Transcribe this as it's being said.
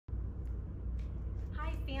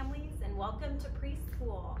families, and welcome to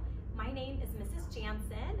preschool. My name is Mrs.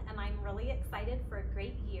 Jantzen, and I'm really excited for a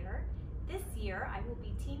great year. This year, I will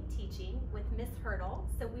be team teaching with Miss Hertel,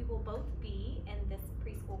 so we will both be in this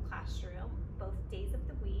preschool classroom both days of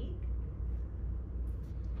the week.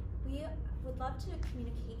 We would love to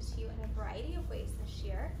communicate to you in a variety of ways this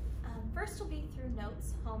year. First will be through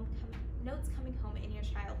notes coming home in your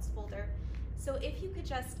child's folder. So if you could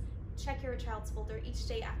just check your child's folder each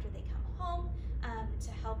day after they come home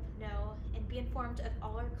to help know and be informed of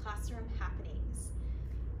all our classroom happenings.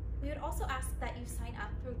 We would also ask that you sign up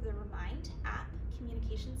through the Remind app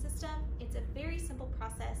communication system. It's a very simple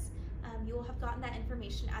process. You will have gotten that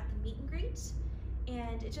information at the meet and greet,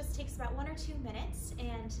 and it just takes about 1 or 2 minutes,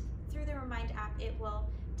 and through the Remind app it will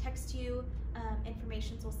text you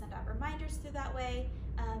information, so we'll send out reminders through that way,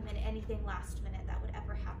 and anything last minute that would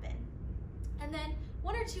ever happen. And then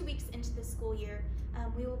 1 or 2 weeks into the school year,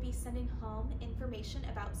 we will be sending home information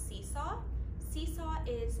about Seesaw. Seesaw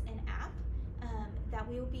is an app that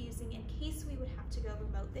we will be using in case we would have to go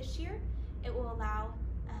remote this year. It will allow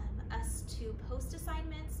us to post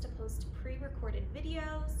assignments, to post pre-recorded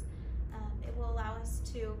videos. It will allow us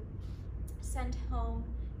to send home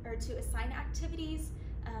or to assign activities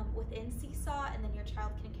within Seesaw, and then your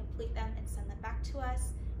child can complete them and send them back to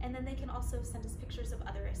us. And then they can also send us pictures of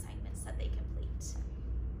other assignments that they complete.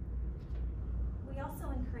 We also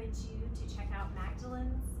encourage you to check out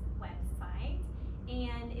Magdalene's website.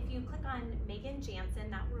 And if you click on Megan Jantzen,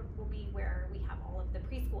 that will be where we have all of the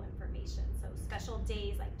preschool information. So special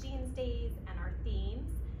days like Jeans Days and our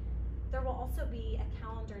themes. There will also be a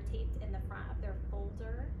calendar taped in the front of their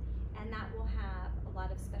folder, and that will have a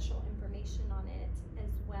lot of special information on it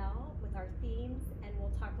as well with our themes, and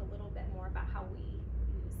we'll talk a little bit more about how we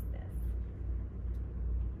use this.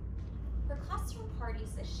 For classroom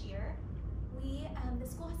parties this year, the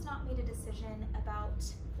school has not made a decision about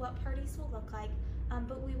what parties will look like,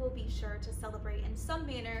 but we will be sure to celebrate in some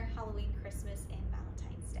manner Halloween, Christmas, and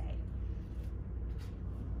Valentine's Day.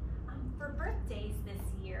 For birthdays this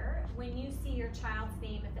year, when you see your child's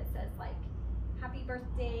name, if it says like Happy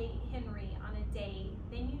Birthday Henry on a day,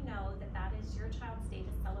 then you know that that is your child's day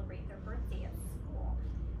to celebrate their birthday at school.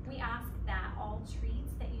 We ask that all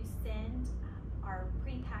treats that you send are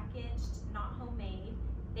pre-packaged, not homemade.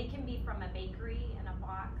 They can be from a bakery in a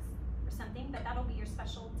box or something, but that'll be your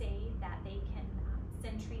special day that they can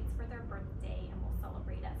send treats for their birthday, and we'll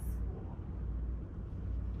celebrate at school.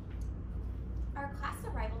 Our class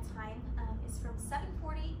arrival time is from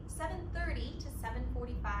 7:30 to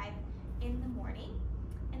 7:45 in the morning,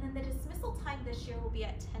 and then the dismissal time this year will be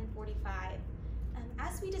at 10:45.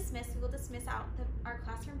 As we dismiss, we will dismiss out our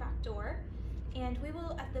classroom back door, and we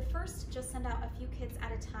will at the first just send out a few kids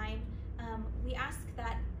at a time. We ask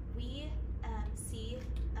that we see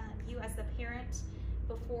you as the parent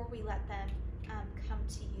before we let them come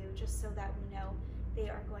to you, just so that we know they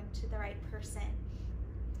are going to the right person.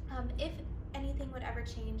 If anything would ever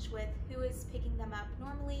change with who is picking them up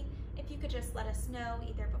normally, if you could just let us know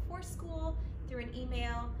either before school, through an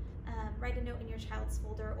email, write a note in your child's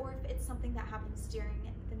folder, or if it's something that happens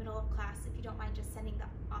during the middle of class, if you don't mind just sending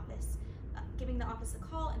the office, giving the office a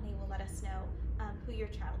call, and they will let us know who your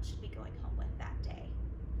child should be going home with that day.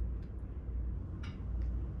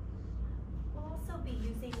 We'll also be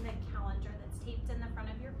using the calendar that's taped in the front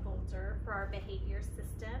of your folder for our behavior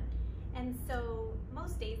system. And so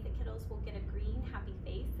most days the kiddos will get a green happy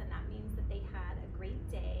face, and that means that they had a great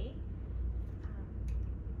day.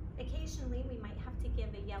 Occasionally we might have to give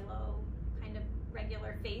a yellow kind of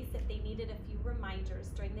regular face if they needed a few reminders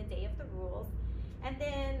during the day of the rules. And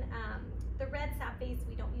then the red sad face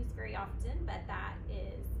we don't use very often, but that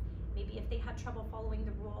is maybe if they had trouble following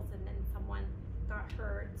the rules and then someone got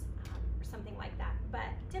hurt or something like that. But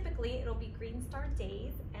typically it'll be Green Star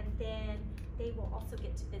days, and then they will also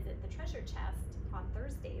get to visit the treasure chest on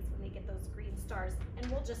Thursdays when they get those green stars,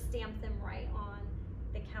 and we'll just stamp them right on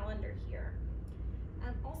the calendar here.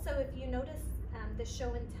 Also, if you notice the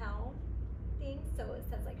show and tell thing, so it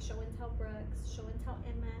says like show and tell Brooks, show and tell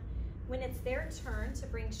Emma. When it's their turn to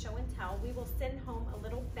bring show and tell, we will send home a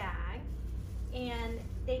little bag, and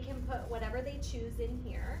they can put whatever they choose in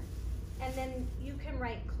here, and then you can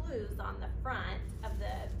write clues on the front of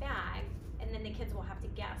the bag, and then the kids will have to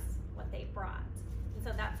guess what they brought. And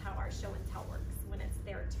so that's how our show and tell works when it's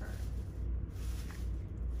their turn.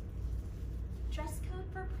 Dress code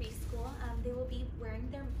for preschool, they will be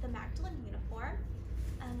wearing the Magdalene uniform.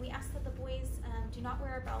 We ask that the boys do not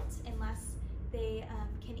wear a belt unless they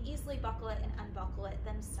can easily buckle it and unbuckle it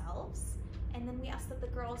themselves. And then we ask that the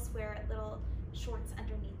girls wear little shorts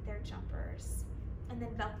underneath their jumpers, and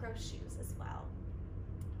then Velcro shoes as well.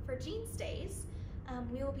 For Jeans Days,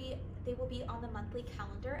 They will be on the monthly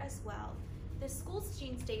calendar as well. The school's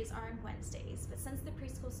Jeans Days are on Wednesdays, but since the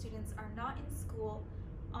preschool students are not in school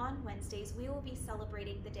on Wednesdays, we will be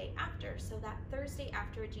celebrating the day after. So that Thursday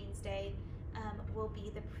after Jeans Day will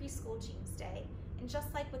be the preschool Jeans Day. And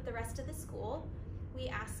just like with the rest of the school, we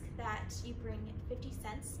ask that you bring 50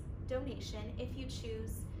 cents donation if you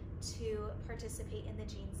choose to participate in the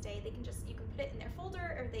Jeans Day. You can put it in their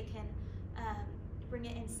folder, or they can bring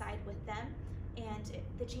it inside with them. And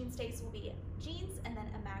the Jeans Days will be jeans and then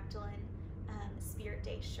a Magdalene Spirit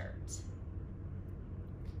Day shirt.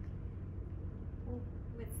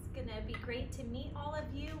 It's gonna be great to meet all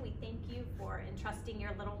of you. We thank you for entrusting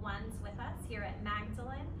your little ones with us here at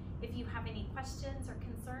Magdalene. If you have any questions or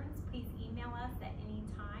concerns, please email us at any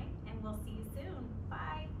time, and we'll see you soon.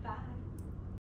 Bye. Bye.